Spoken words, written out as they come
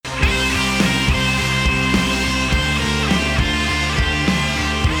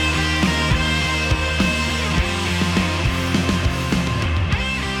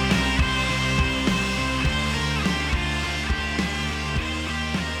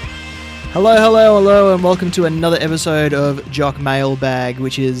Hello, and welcome to another episode of Jock Mailbag,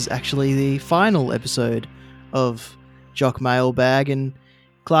 which is actually the final episode of Jock Mailbag. And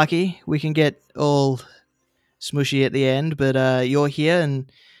Clarky, we can get all smushy at the end, but you're here,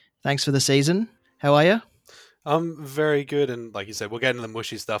 and thanks for the season. How are you? I'm very good, and like you said, we'll get into the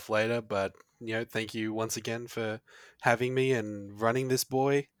mushy stuff later. But thank you once again for having me and running this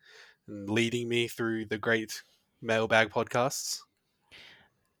boy and leading me through the great mailbag podcasts.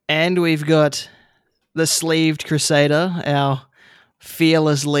 And we've got the sleeved crusader, our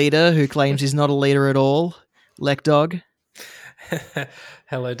fearless leader who claims he's not a leader at all, Lekdog.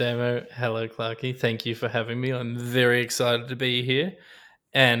 Hello, Damo. Hello, Clarky. Thank you for having me. I'm very excited to be here.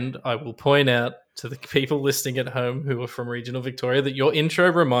 And I will point out to the people listening at home who are from regional Victoria that your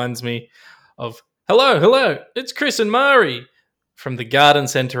intro reminds me of hello, it's Chris and Mari from the Garden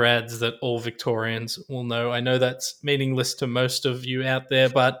Centre ads that all Victorians will know. I know that's meaningless to most of you out there,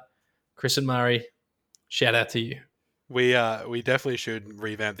 but Chris and Mari, shout out to you. We definitely should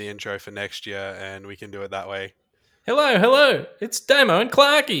revamp the intro for next year, and we can do it that way. Hello, it's Damo and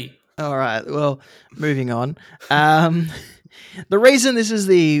Clarky. All right, well, moving on. The reason this is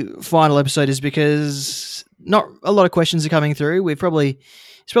the final episode is because not a lot of questions are coming through. It's probably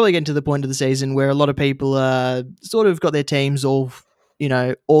getting to the point of the season where a lot of people sort of got their teams all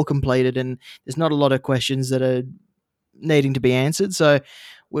completed, and there's not a lot of questions that are needing to be answered. So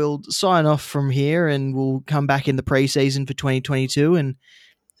we'll sign off from here, and we'll come back in the preseason for 2022, and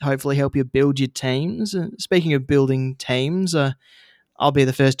hopefully help you build your teams. Speaking of building teams, I'll be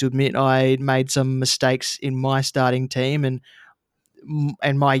the first to admit I made some mistakes in my starting team,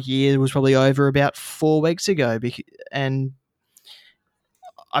 and my year was probably over about 4 weeks ago, and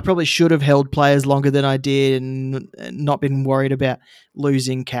I probably should have held players longer than I did and not been worried about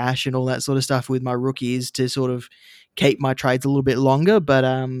losing cash and all that sort of stuff with my rookies to sort of keep my trades a little bit longer. But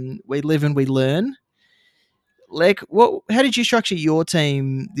we live and we learn. Like, how did you structure your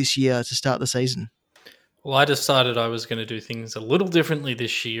team this year to start the season? Well, I decided I was going to do things a little differently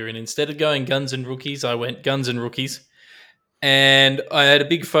this year, and instead of going guns and rookies, I went guns and rookies. And I had a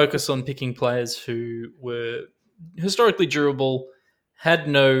big focus on picking players who were historically durable, had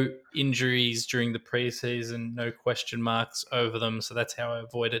no injuries during the preseason, no question marks over them. So that's how I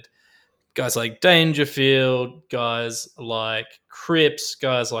avoided guys like Dangerfield, guys like Cripps,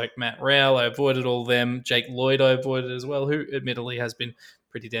 guys like Matt Rowell. I avoided all them. Jake Lloyd I avoided as well, who admittedly has been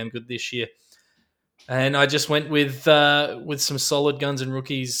pretty damn good this year. And I just went with some solid guns and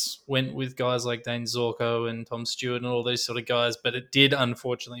rookies. Went with guys like Dane Zorko and Tom Stewart and all those sort of guys. But it did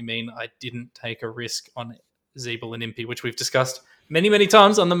unfortunately mean I didn't take a risk on Zeeble and Impey, which we've discussed many, many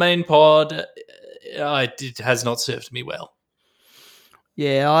times on the main pod. It has not served me well.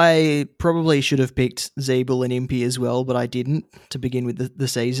 Yeah, I probably should have picked Zeeble and Impey as well, but I didn't to begin with the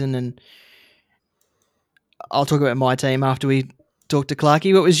season. And I'll talk about my team after we talk to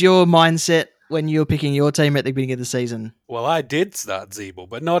Clarky. What was your mindset when you were picking your team at the beginning of the season? Well, I did start Zeeble,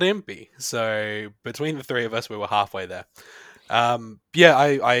 but not Impey. So between the three of us, we were halfway there. I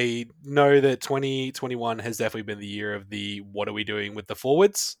know that 2021 has definitely been the year of the what are we doing with the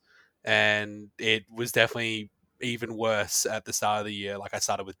forwards, and it was definitely even worse at the start of the year. Like I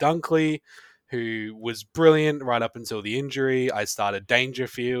started with Dunkley, who was brilliant right up until the injury. I started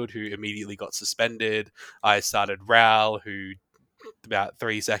Dangerfield, who immediately got suspended. I started Rowell, who about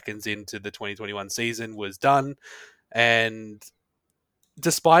 3 seconds into the 2021 season was done. And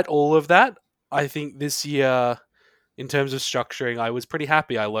despite all of that, I think this year, in terms of structuring, I was pretty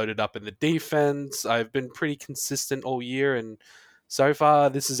happy. I loaded up in the defense. I've been pretty consistent all year, and so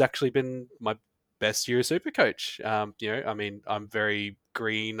far, this has actually been my best year as Supercoach. I'm very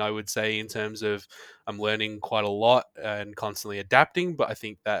green, I would say, in terms of I'm learning quite a lot and constantly adapting, but I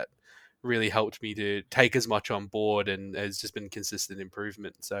think that really helped me to take as much on board and has just been consistent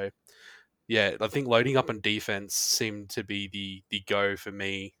improvement. So yeah, I think loading up on defense seemed to be the go for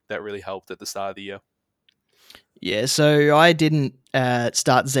me. That really helped at the start of the year. Yeah, so I didn't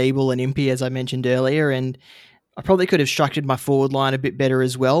start Zeeble and Impey, as I mentioned earlier, and I probably could have structured my forward line a bit better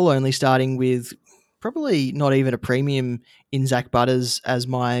as well, only starting with probably not even a premium in Zach Butters as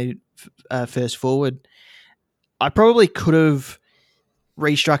my first forward. I probably could have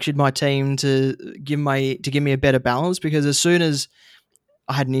restructured my team to give me a better balance, because as soon as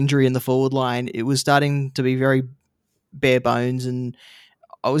I had an injury in the forward line, it was starting to be very bare bones, and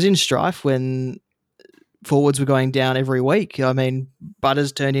I was in strife when forwards were going down every week. I mean,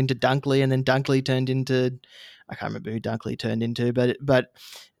 Butters turned into Dunkley, and then Dunkley turned into, I can't remember who Dunkley turned into, but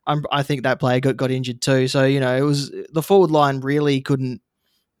I think that player got injured too. So it was the forward line really couldn't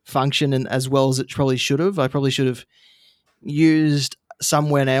function as well as it probably should have. I probably should have used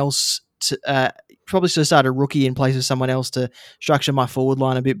someone else probably should have started rookie in place of someone else to structure my forward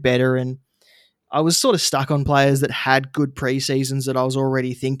line a bit better. And I was sort of stuck on players that had good preseasons that I was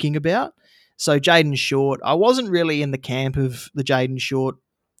already thinking about. So Jaden Short, I wasn't really in the camp of the Jaden Short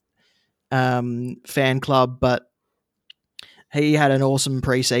fan club, but he had an awesome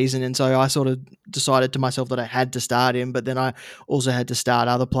preseason, and so I sort of decided to myself that I had to start him, but then I also had to start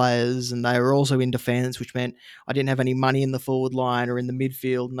other players, and they were also in defence, which meant I didn't have any money in the forward line or in the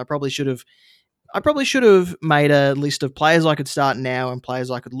midfield, and I probably should have made a list of players I could start now and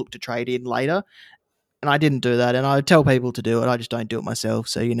players I could look to trade in later, and I didn't do that, and I tell people to do it, I just don't do it myself,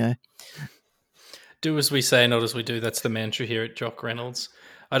 so Do as we say, not as we do. That's the mantra here at Jock Reynolds.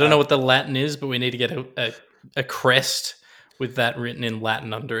 I don't know what the Latin is, but we need to get a crest with that written in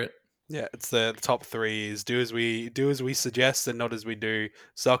Latin under it. Yeah, it's the top three is do as we suggest and not as we do.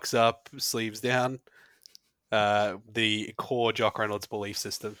 Socks up, sleeves down. The core Jock Reynolds belief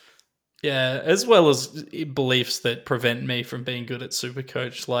system. Yeah, as well as beliefs that prevent me from being good at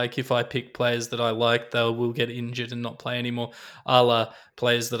Supercoach. Like if I pick players that I like, they will get injured and not play anymore. A la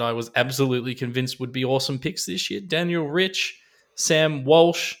players that I was absolutely convinced would be awesome picks this year. Daniel Rich, Sam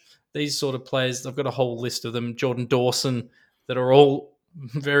Walsh, these sort of players. I've got a whole list of them. Jordan Dawson, that are all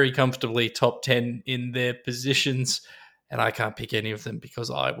very comfortably top 10 in their positions. And I can't pick any of them because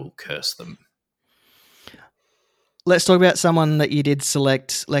I will curse them. Let's talk about someone that you did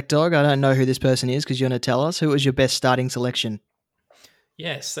select, Lekdog. I don't know who this person is because you're going to tell us. Who was your best starting selection?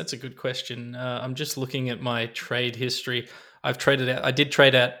 Yes, that's a good question. I'm just looking at my trade history. I've traded out. I did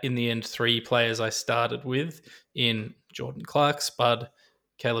trade out in the end 3 players I started with in Jordan Clark, Spud,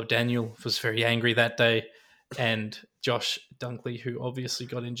 Caleb Daniel was very angry that day, and Josh Dunkley, who obviously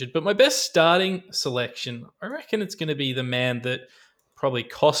got injured. But my best starting selection, I reckon it's going to be the man that probably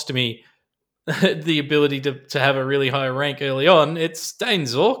cost me the ability to have a really high rank early on. It's Dane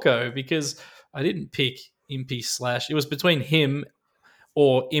Zorko, because I didn't pick Impey / it was between him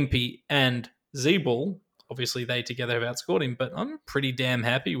or Impey and Zeeble. Obviously, they together have outscored him, but I'm pretty damn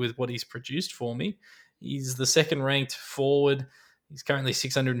happy with what he's produced for me. He's the second ranked forward. He's currently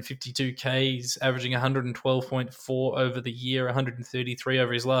 652k. He's averaging 112.4 over the year, 133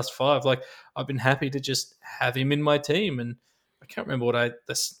 over his last 5. Like, I've been happy to just have him in my team, and I can't remember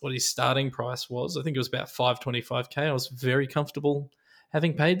what his starting price was. I think it was about 525k. I was very comfortable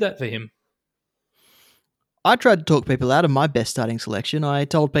having paid that for him. I tried to talk people out of my best starting selection. I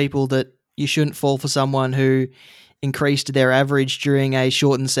told people that you shouldn't fall for someone who increased their average during a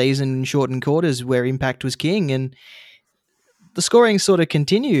shortened season and shortened quarters where impact was king, and the scoring sort of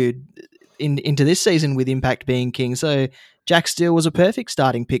continued into this season with impact being king. So Jack Steele was a perfect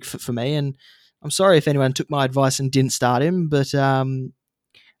starting pick for me, and I'm sorry if anyone took my advice and didn't start him, but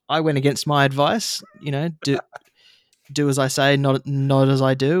I went against my advice. Do as I say, not as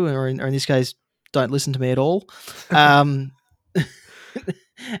I do, or in this case, don't listen to me at all.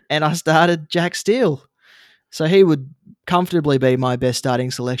 And I started Jack Steele, so he would comfortably be my best starting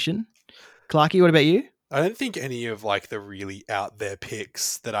selection. Clarky, what about you? I don't think any of like the really out there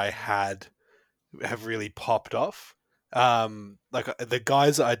picks that I had have really popped off. Like the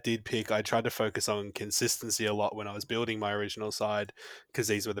guys I did pick, I tried to focus on consistency a lot when I was building my original side because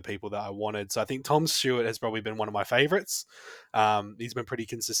these were the people that I wanted. So I think Tom Stewart has probably been one of my favorites. He's been pretty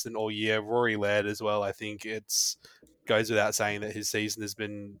consistent all year. Rory Laird as well. I think it's goes without saying that his season has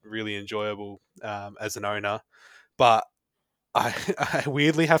been really enjoyable as an owner. But I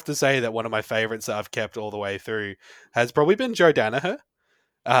weirdly have to say that one of my favorites that I've kept all the way through has probably been Joe Danaher.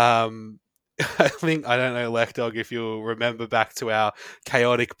 I don't know, Lekdog, if you'll remember back to our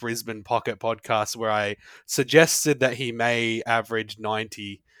chaotic Brisbane Pocket podcast where I suggested that he may average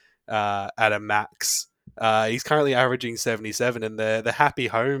 90 at a max. He's currently averaging 77, and the happy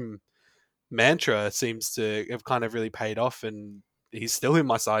home mantra seems to have kind of really paid off, and he's still in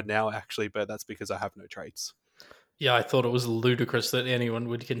my side now, actually, but that's because I have no trades. Yeah, I thought it was ludicrous that anyone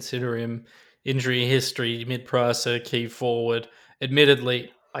would consider him injury history, mid-pricer, key forward.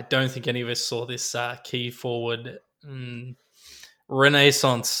 Admittedly, I don't think any of us saw this key forward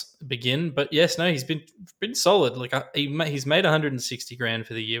renaissance begin. But yes, no, he's been solid. Like he's made 160 grand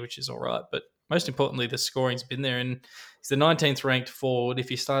for the year, which is all right. But most importantly, the scoring's been there, and he's the 19th ranked forward.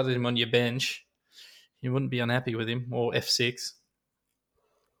 If you started him on your bench, you wouldn't be unhappy with him, or F6.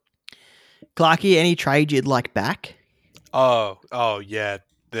 Clarky, any trade you'd like back? Oh yeah,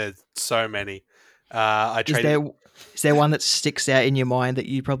 there's so many. Is there one that sticks out in your mind that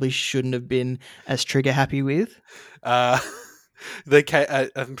you probably shouldn't have been as trigger happy with? I'm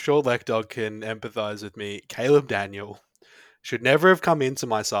sure Lekdog can empathise with me. Caleb Daniel should never have come into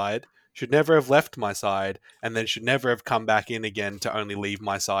my side, should never have left my side, and then should never have come back in again to only leave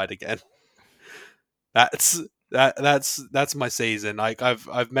my side again. That's my season. Like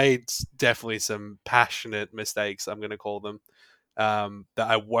I've made definitely some passionate mistakes. I'm going to call them that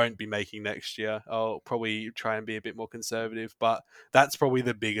I won't be making next year. I'll probably try and be a bit more conservative, but that's probably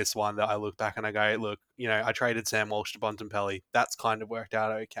the biggest one that I look back and I go, look, I traded Sam Walsh to Bontempelli. That's kind of worked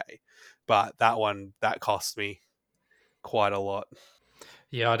out okay, but that one that cost me quite a lot.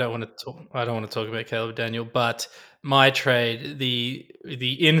 Yeah, I don't want to talk about Caleb Daniel, but my trade,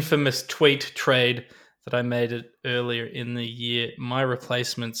 the infamous tweet trade that I made it earlier in the year, my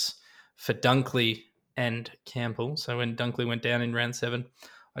replacements for Dunkley and Campbell. So when Dunkley went down in round 7,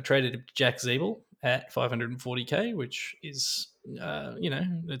 I traded Jack Zeeble at 540k, which is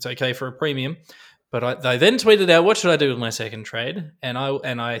it's okay for a premium. But I then tweeted out, what should I do with my second trade? And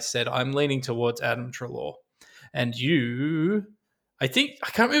I said I'm leaning towards Adam Treloar, and you. I can't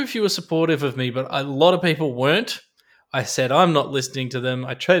remember if you were supportive of me, but a lot of people weren't. I said, I'm not listening to them.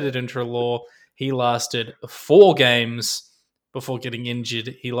 I traded into Treloar. He lasted 4 games before getting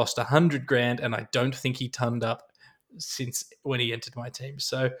injured. He lost 100 grand, and I don't think he turned up since when he entered my team.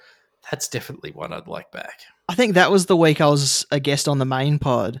 So that's definitely one I'd like back. I think that was the week I was a guest on the main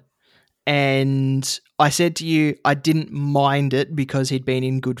pod. And I said to you, I didn't mind it because he'd been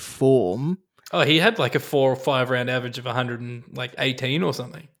in good form. Oh, he had like a 4 or 5 round average of 118 or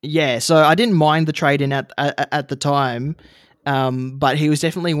something. Yeah, so I didn't mind the trade in at the time, but he was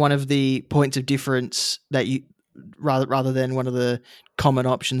definitely one of the points of difference that you rather than one of the common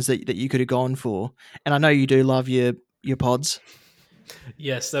options that you could have gone for. And I know you do love your pods.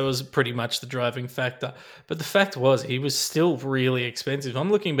 Yes, that was pretty much the driving factor. But the fact was, he was still really expensive.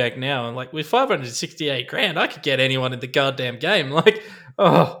 I'm looking back now and like with 568 grand, I could get anyone in the goddamn game. Like,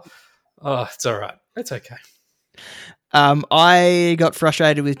 Oh, it's all right. It's okay. I got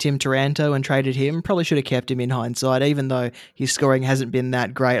frustrated with Tim Taranto and traded him. Probably should have kept him in hindsight, even though his scoring hasn't been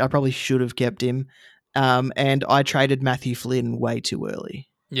that great. I probably should have kept him. And I traded Matthew Flynn way too early.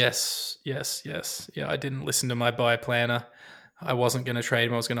 Yes. Yeah, I didn't listen to my buy planner. I wasn't going to trade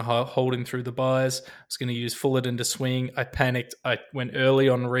him. I was going to hold him through the buys. I was going to use Fullerton to swing. I panicked. I went early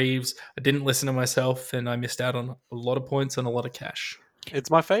on Reeves. I didn't listen to myself, and I missed out on a lot of points and a lot of cash.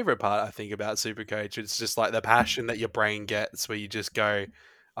 It's my favorite part, I think, about Supercoach. It's just like the passion that your brain gets where you just go,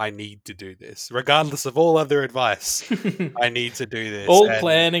 I need to do this. Regardless of all other advice, I need to do this. All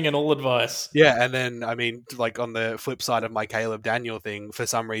planning and all advice. Yeah, and then, I mean, like on the flip side of my Caleb Daniel thing, for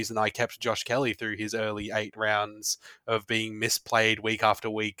some reason I kept Josh Kelly through his early 8 rounds of being misplayed week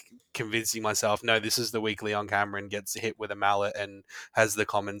after week, convincing myself, no, this is the week Leon Cameron gets hit with a mallet and has the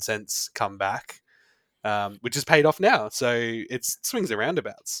common sense come back. Which has paid off now. So it's swings and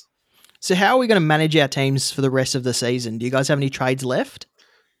roundabouts. So how are we going to manage our teams for the rest of the season? Do you guys have any trades left?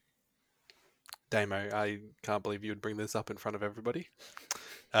 Damo, I can't believe you would bring this up in front of everybody.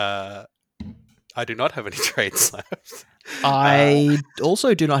 I do not have any trades left. I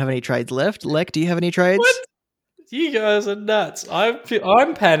also do not have any trades left. Lek, do you have any trades? What? You guys are nuts.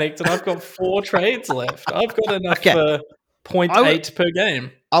 I'm panicked and I've got 4 trades left. I've got enough for 0.8 per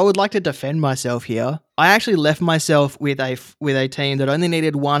game. I would like to defend myself here. I actually left myself with a team that only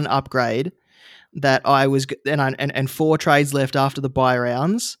needed 1 upgrade. That I was and 4 trades left after the buy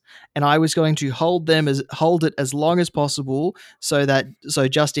rounds, and I was going to hold it as long as possible, so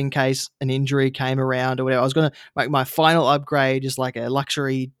just in case an injury came around or whatever, I was going to make my final upgrade just like a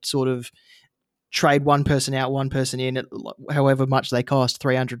luxury sort of trade one person out, one person in, however much they cost,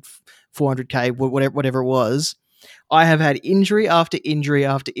 300, 400k, whatever it was. I have had injury after injury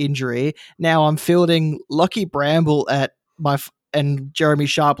after injury. Now I'm fielding Lockie Bramble and Jeremy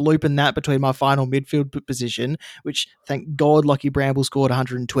Sharp looping that between my final midfield position, which thank God Lockie Bramble scored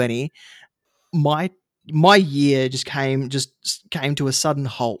 120. My year just came to a sudden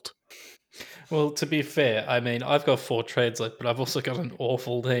halt. Well, to be fair, I mean, I've got 4 trades left, but I've also got an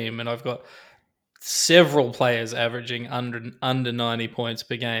awful team, and I've got several players averaging under 90 points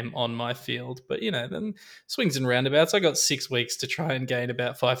per game on my field. But, then swings and roundabouts. I got 6 weeks to try and gain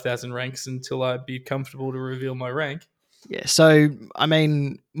about 5,000 ranks until I'd be comfortable to reveal my rank. Yeah, so, I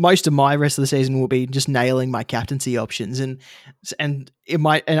mean, most of my rest of the season will be just nailing my captaincy options, and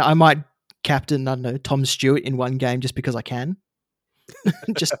I might captain, I don't know, Tom Stewart in one game just because I can.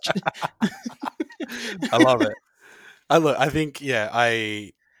 just I love it. I think, yeah,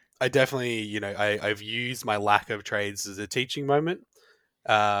 I definitely, I've used my lack of trades as a teaching moment,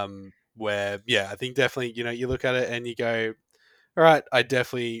 where, yeah, I think definitely, you look at it and you go, all right, I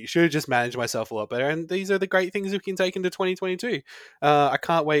definitely should have just managed myself a lot better. And these are the great things we can take into 2022. I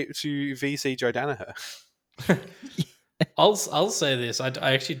can't wait to VC Joe Danaher. I'll say this. I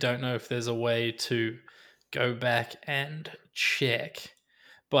actually don't know if there's a way to go back and check.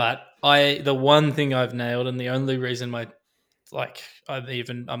 But the one thing I've nailed, and the only reason I'm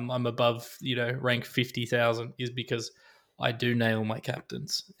above rank 50,000 is because I do nail my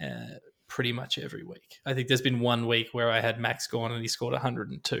captains pretty much every week. I think there's been 1 week where I had Max gone and he scored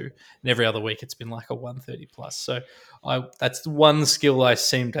 102, and every other week it's been like a 130 plus. So that's one skill I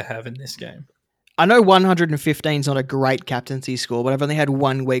seem to have in this game. I know 115 is not a great captaincy score, but I've only had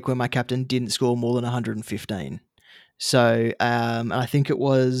 1 week where my captain didn't score more than 115. So, and I think it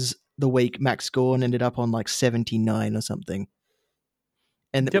was the week Max scored and ended up on like 79 or something.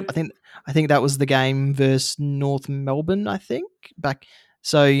 And Yep. I think that was the game versus North Melbourne, I think, back.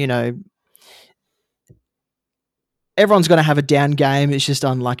 So, everyone's going to have a down game. It's just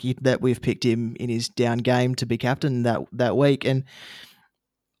unlucky that we've picked him in his down game to be captain that week. And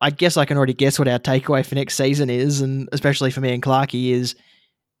I guess I can already guess what our takeaway for next season is, and especially for me and Clarkey, is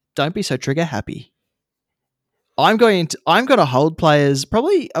don't be so trigger happy. I'm going to hold players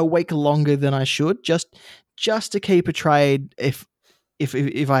probably a week longer than I should, just to keep a trade if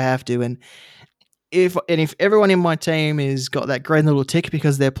I have to, and if everyone in my team has got that green little tick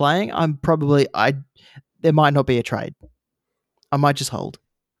because they're playing, there might not be a trade. I might just hold.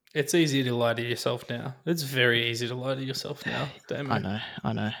 It's easy to lie to yourself now. It's very easy to lie to yourself now. Damn it.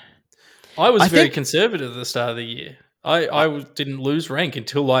 I know. I was very conservative at the start of the year. I didn't lose rank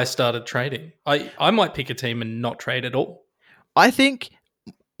until I started trading. I might pick a team and not trade at all. I think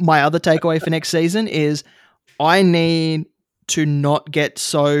my other takeaway for next season is I need to not get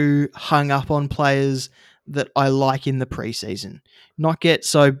so hung up on players that I like in the preseason. Not get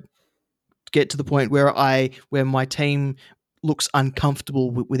to the point where my team looks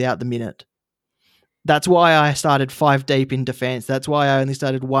uncomfortable without the minute. That's why I started 5 deep in defense. That's why I only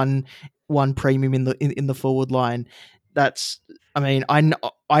started one premium in the forward line. I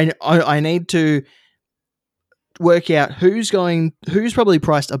need to work out who's probably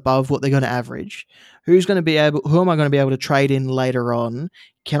priced above what they're going to average. Who am I going to be able to trade in later on?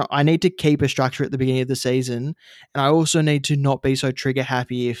 I need to keep a structure at the beginning of the season, and I also need to not be so trigger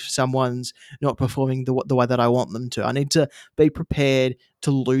happy if someone's not performing the way that I want them to. I need to be prepared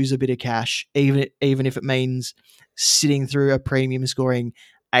to lose a bit of cash, even if it means sitting through a premium scoring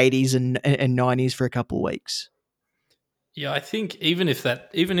 80s and 90s for a couple of weeks. Yeah, I think even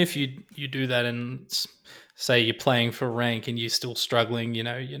if you do that and say you're playing for rank and you're still struggling, you're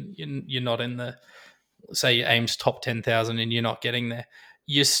not in the, say your aim's top 10,000 and you're not getting there,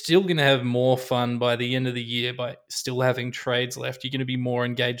 you're still going to have more fun by the end of the year by still having trades left. You're going to be more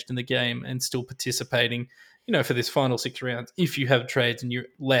engaged in the game and still participating, for this final 6 rounds if you have trades and you're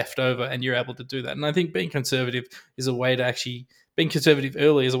left over and you're able to do that. And I think being conservative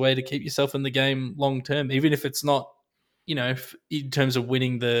early is a way to keep yourself in the game long term, even if it's not, in terms of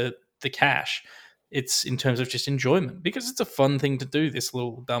winning the cash. It's in terms of just enjoyment, because it's a fun thing to do, this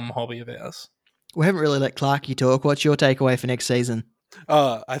little dumb hobby of ours. We haven't really let Clarkey talk. What's your takeaway for next season?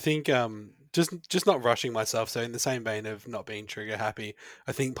 I think just not rushing myself. So in the same vein of not being trigger happy,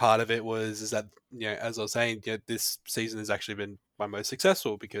 I think part of it is that, as I was saying, this season has actually been my most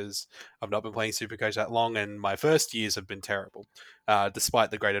successful because I've not been playing Supercoach that long, and my first years have been terrible,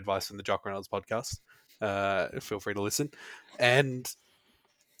 despite the great advice from the Jock Reynolds podcast. Feel free to listen. And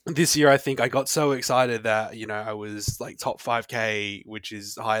this year, I think I got so excited that, I was like top 5K, which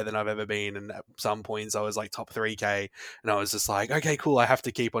is higher than I've ever been. And at some points I was like top 3K, and I was just like, okay, cool. I have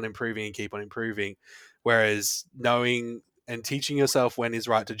to keep on improving. Whereas knowing and teaching yourself when is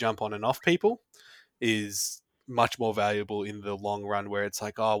right to jump on and off people is much more valuable in the long run, where it's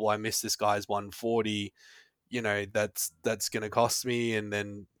like, oh, well, I missed this guy's 140, that's going to cost me. And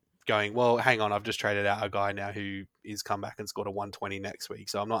then going, well, hang on, I've just traded out a guy now who is come back and scored a 120 next week.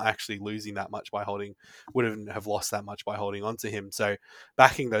 So I'm not actually losing that much by wouldn't have lost that much by holding on to him. So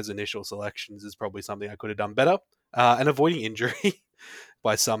backing those initial selections is probably something I could have done better. And avoiding injury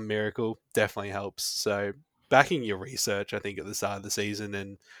by some miracle definitely helps. So backing your research, I think, at the start of the season,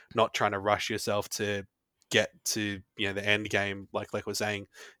 and not trying to rush yourself to get to, the end game. Like we're saying,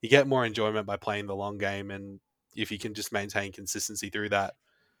 you get more enjoyment by playing the long game. And if you can just maintain consistency through that,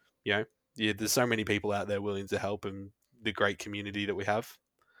 there's so many people out there willing to help, and the great community that we have.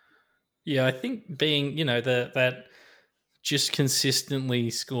 Yeah, I think being, that just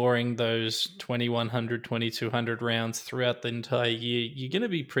consistently scoring those 2100, 2200 rounds throughout the entire year, you're going to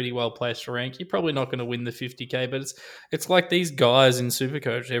be pretty well placed for rank. You're probably not going to win the 50K, but it's like these guys in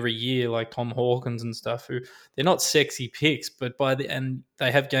Supercoach every year, like Tom Hawkins and stuff, who they're not sexy picks, but and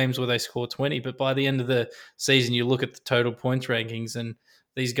they have games where they score 20, but by the end of the season, you look at the total points rankings and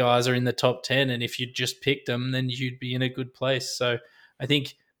these guys are in the top 10, and if you just picked them, then you'd be in a good place. So I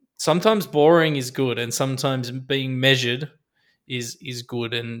think sometimes boring is good, and sometimes being measured is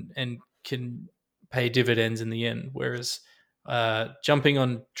good and can pay dividends in the end. Whereas jumping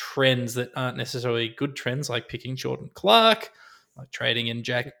on trends that aren't necessarily good trends, like picking Jordan Clark, like trading in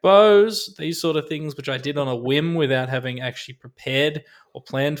Jack Bowes, these sort of things, which I did on a whim without having actually prepared or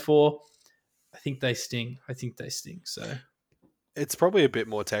planned for, I think they sting. So It's probably a bit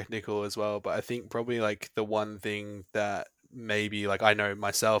more technical as well, but I think probably like the one thing that maybe like I know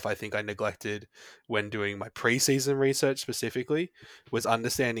myself, I think I neglected when doing my preseason research specifically was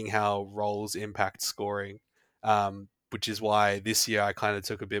understanding how roles impact scoring. Which is why this year I kind of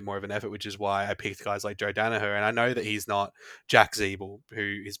took a bit more of an effort, which is why I picked guys like Joe Danaher. And I know that he's not Jack Zeeble,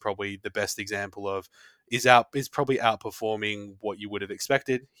 who is probably the best example of is probably outperforming what you would have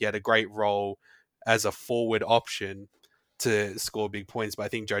expected. He had a great role as a forward option to score big points. But I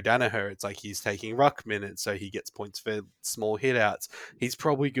think Joe Danaher, it's like he's taking ruck minutes, so he gets points for small hitouts. He's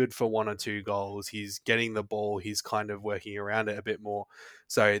probably good for 1 or 2 goals. He's getting the ball. He's kind of working around it a bit more.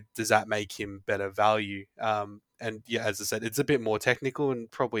 So does that make him better value? And yeah, as I said, it's a bit more technical and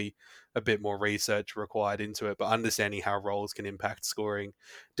probably a bit more research required into it. But understanding how roles can impact scoring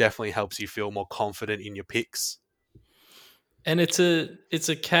definitely helps you feel more confident in your picks. And it's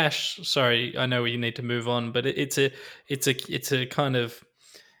a cash. Sorry, I know you need to move on, but it's a kind of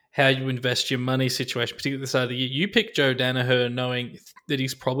how you invest your money situation, particularly at the start of the year. You pick Joe Danaher knowing that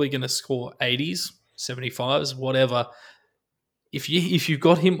he's probably going to score 80s, 75s, whatever. If you've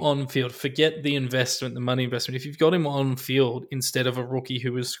got him on field, forget the investment, the money investment. If you've got him on field instead of a rookie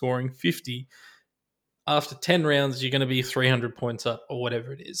who is scoring 50, after 10 rounds, you're going to be 300 points up or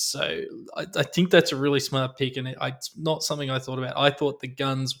whatever it is. So I think that's a really smart pick, and it's not something I thought about. I thought the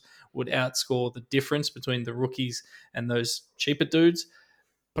Guns would outscore the difference between the rookies and those cheaper dudes,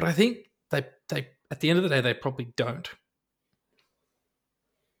 but I think they at the end of the day, they probably don't.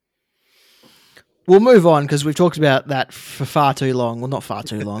 We'll move on because we've talked about that for far too long. Well, not far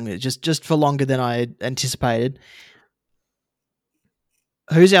too long. just for longer than I anticipated.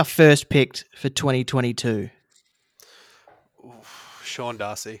 Who's our first picked for 2022? Sean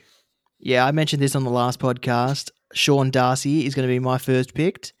Darcy. Yeah, I mentioned this on the last podcast. Sean Darcy is going to be my first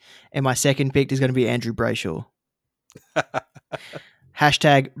picked, and my second picked is going to be Andrew Brayshaw.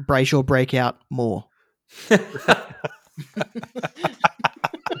 Hashtag Brayshaw breakout more.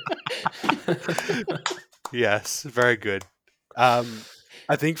 Yes, very good.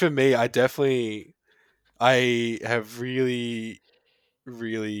 I think for me, I have really,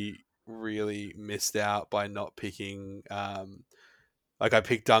 really, really missed out by not picking. Like I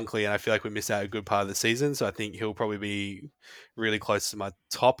picked Dunkley, and I feel like we missed out a good part of the season. So I think he'll probably be really close to my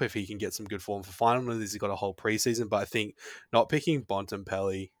top if he can get some good form for final. He's got a whole preseason, but I think not picking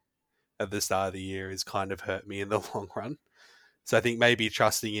Bontempelli at the start of the year has kind of hurt me in the long run. So I think maybe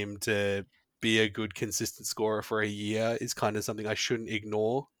trusting him to be a good, consistent scorer for a year is kind of something I shouldn't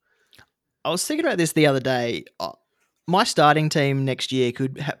ignore. I was thinking about this the other day. My starting team next year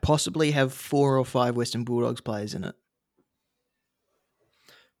could possibly have 4 or 5 Western Bulldogs players in it.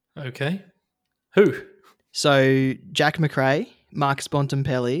 Okay. Who? So Jack McRae, Marcus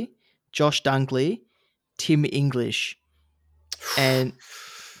Bontempelli, Josh Dunkley, Tim English, and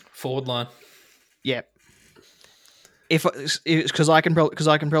forward line. Yeah. If because I can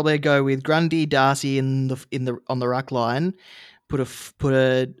probably go with Grundy, Darcy on the ruck line, put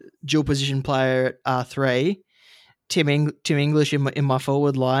a dual position player at R3, Tim English in my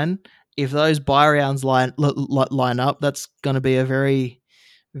forward line. If those buy rounds line up, that's going to be a very,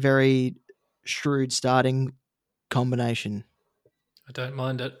 very shrewd starting combination. I don't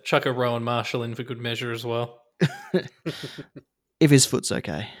mind it. Chuck a Rowan Marshall in for good measure as well. If his foot's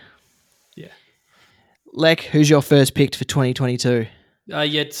okay. Yeah. Lek, who's your first pick for 2022? Yeah,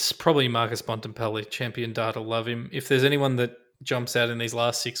 it's probably Marcus Bontempelli. Champion Data love him. If there's anyone that jumps out in these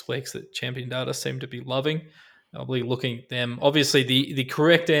last 6 weeks that Champion Data seem to be loving, I'll be looking at them. Obviously, the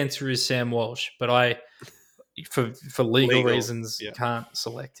correct answer is Sam Walsh, but I, for legal reasons, can't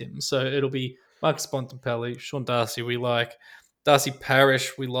select him. So it'll be Marcus Bontempelli, Sean Darcy we like, Darcy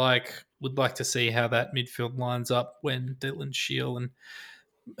Parish we like. Would like to see how that midfield lines up when Dylan Shield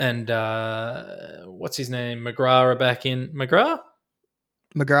and what's his name? McGrath are back in. McGrath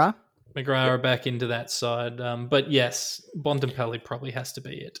are back into that side. But yes, Bontempelli probably has to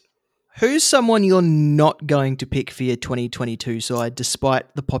be it. Who's someone you're not going to pick for your 2022 side,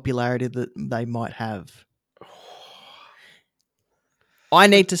 despite the popularity that they might have? I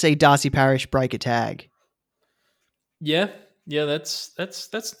need to see Darcy Parish break a tag. Yeah, that's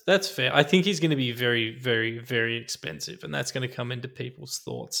fair. I think he's going to be very, very, very expensive, and that's going to come into people's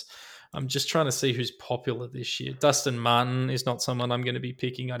thoughts I'm just trying to see who's popular this year. Dustin Martin is not someone I'm going to be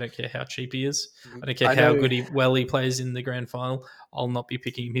picking. I don't care how cheap he is. I don't care how good he plays in the grand final. I'll not be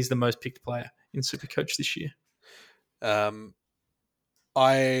picking him. He's the most picked player in Supercoach this year.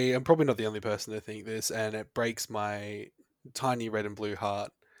 I am probably not the only person to think this, and it breaks my tiny red and blue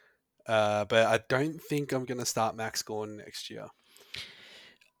heart. But I don't think I'm going to start Max Gawn next year.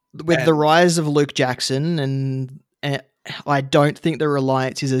 With the rise of Luke Jackson, and I don't think the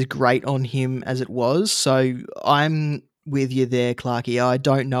reliance is as great on him as it was. So I'm with you there, Clarky. I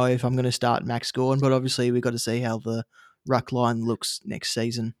don't know if I'm going to start Max Gawn, but obviously we've got to see how the ruck line looks next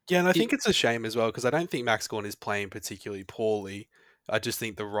season. Yeah, and I think it's a shame as well, because I don't think Max Gawn is playing particularly poorly. I just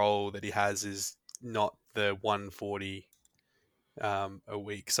think the role that he has is not the 140 a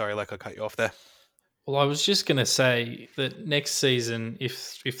week. Sorry, like I cut you off there. Well, I was just going to say that next season,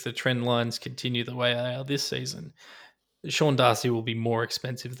 if the trend lines continue the way they are this season, Sean Darcy will be more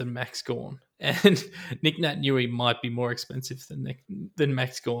expensive than Max Gawn, and Nick Naitanui might be more expensive than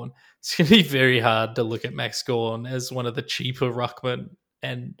Max Gawn. It's going to be very hard to look at Max Gawn as one of the cheaper ruckmen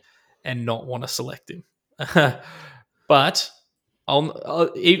and not want to select him. But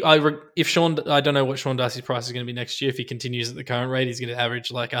if Sean, I don't know what Sean Darcy's price is going to be next year. If he continues at the current rate, he's going to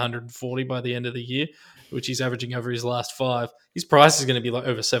average like 140 by the end of the year, which he's averaging over his last 5. His price is going to be like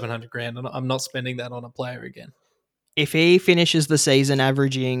over 700 grand, and I'm not spending that on a player again. If he finishes the season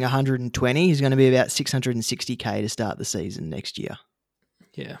averaging 120, he's going to be about 660k to start the season next year.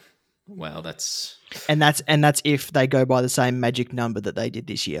 Yeah. Wow, that's if they go by the same magic number that they did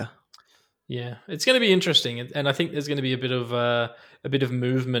this year. Yeah, it's going to be interesting, and I think there's going to be a bit of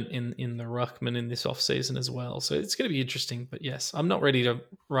movement in the ruckman in this off season as well. So it's going to be interesting. But yes, I'm not ready to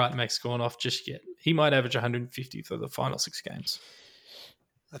write Max Gawn off just yet. He might average 150 for the final 6 games.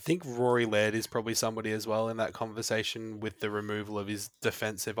 I think Rory Laird is probably somebody as well in that conversation with the removal of his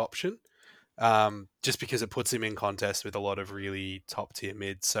defensive option, just because it puts him in contest with a lot of really top tier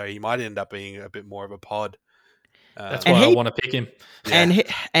mids. So he might end up being a bit more of a pod. That's why I want to pick him. Yeah.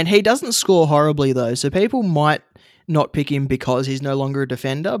 And he doesn't score horribly though, so people might not pick him because he's no longer a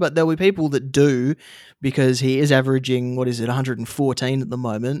defender, but there'll be people that do because he is averaging 114 at the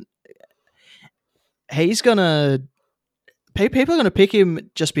moment. People are going to pick him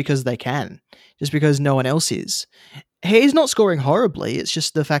just because they can, just because no one else is. He's not scoring horribly. It's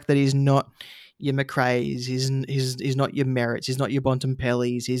just the fact that he's not your McRae's, he's not your Merritts, he's not your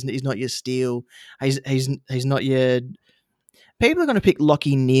Bontempellis, he's not your Steele, he's not your. People are going to pick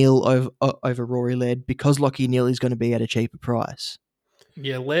Lachie Neale over Rory Laird because Lachie Neale is going to be at a cheaper price.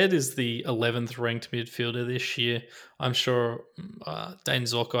 Yeah, Laird is the 11th ranked midfielder this year. I'm sure Dane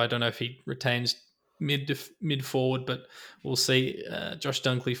Zorko, I don't know if he retains mid forward, but we'll see. Josh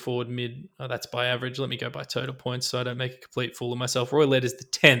Dunkley forward mid. That's by average. Let me go by total points so I don't make a complete fool of myself. Roy Laird is the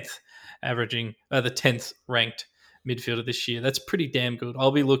 10th averaging the 10th ranked midfielder this year. That's pretty damn good.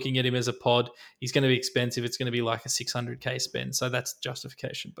 I'll be looking at him as a pod. He's going to be expensive. It's going to be like a 600k spend, so that's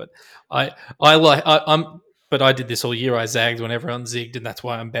justification. But but I did this all year. I zagged when everyone zigged, and that's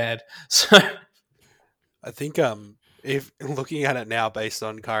why I'm bad. So I think if looking at it now based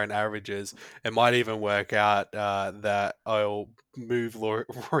on current averages, it might even work out that I'll move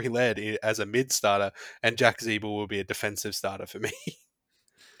Rory Laird as a mid starter, and Jack Ziebell will be a defensive starter for me.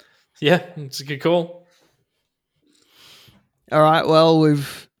 Yeah, it's a good call. All right, well,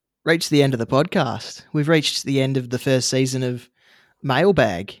 we've reached the end of the podcast. We've reached the end of the first season of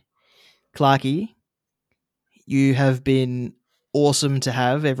Mailbag. Clarky, you have been awesome to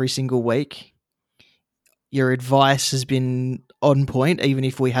have every single week. Your advice has been on point, even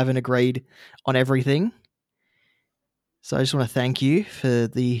if we haven't agreed on everything. So I just want to thank you for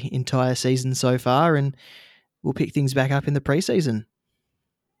the entire season so far, and we'll pick things back up in the preseason.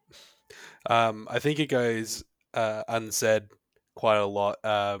 I think it goes unsaid quite a lot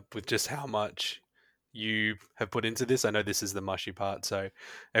with just how much you have put into this. I know this is the mushy part, so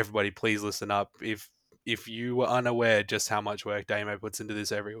everybody please listen up. If you were unaware just how much work Damo puts into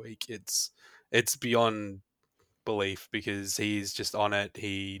this every week, it's beyond belief, because he's just on it.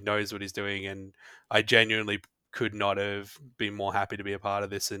 He knows what he's doing, and I genuinely could not have been more happy to be a part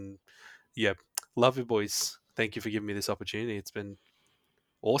of this. And yeah, love you boys. Thank you for giving me this opportunity. It's been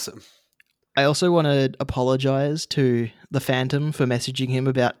awesome. I also want to apologise to the Phantom for messaging him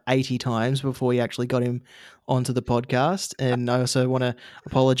about 80 times before we actually got him onto the podcast. And I also want to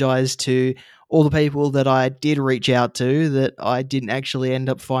apologise to all the people that I did reach out to that I didn't actually end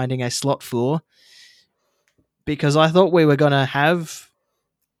up finding a slot for, because I thought we were going to have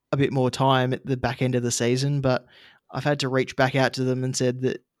a bit more time at the back end of the season, but I've had to reach back out to them and said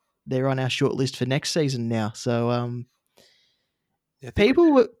that they're on our short list for next season now. So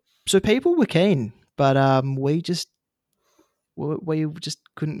people people were keen, but we just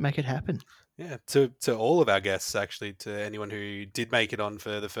couldn't make it happen. Yeah, to all of our guests, actually, to anyone who did make it on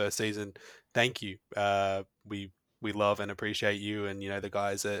for the first season, thank you. We love and appreciate you, and the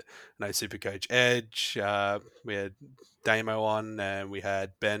guys at Supercoach Edge. We had Damo on, and we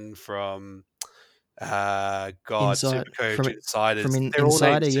had Ben from Inside Supercoach Insiders. from They're all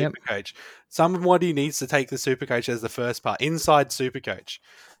named Insider, yep. Supercoach. Somebody needs to take the Supercoach as the first part. Inside Supercoach.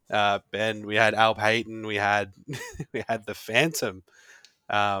 Ben, we had Al Payton, we had we had the Phantom.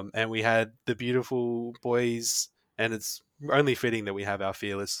 And we had the beautiful boys, and it's only fitting that we have our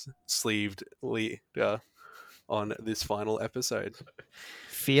fearless sleeved leader on this final episode.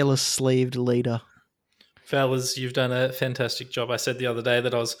 Fearless sleeved leader. Fellas, you've done a fantastic job. I said the other day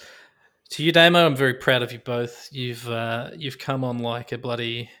that I was to you, Damo. I'm very proud of you both. You've come on like a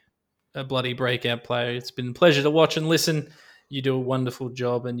bloody breakout player. It's been a pleasure to watch and listen. You do a wonderful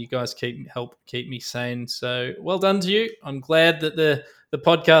job, and you guys help keep me sane. So well done to you. I'm glad that the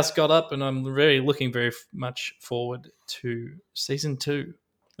podcast got up, and I'm looking very much forward to season 2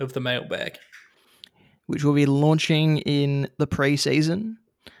 of the Mailbag, which will be launching in the pre-season.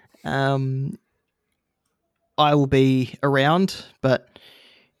 I will be around, but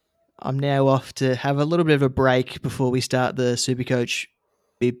I'm now off to have a little bit of a break before we start the Supercoach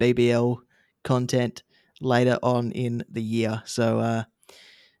BBL content later on in the year. So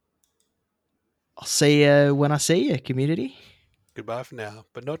I'll see you when I see you, community. Goodbye for now,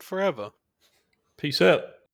 but not forever. Peace out.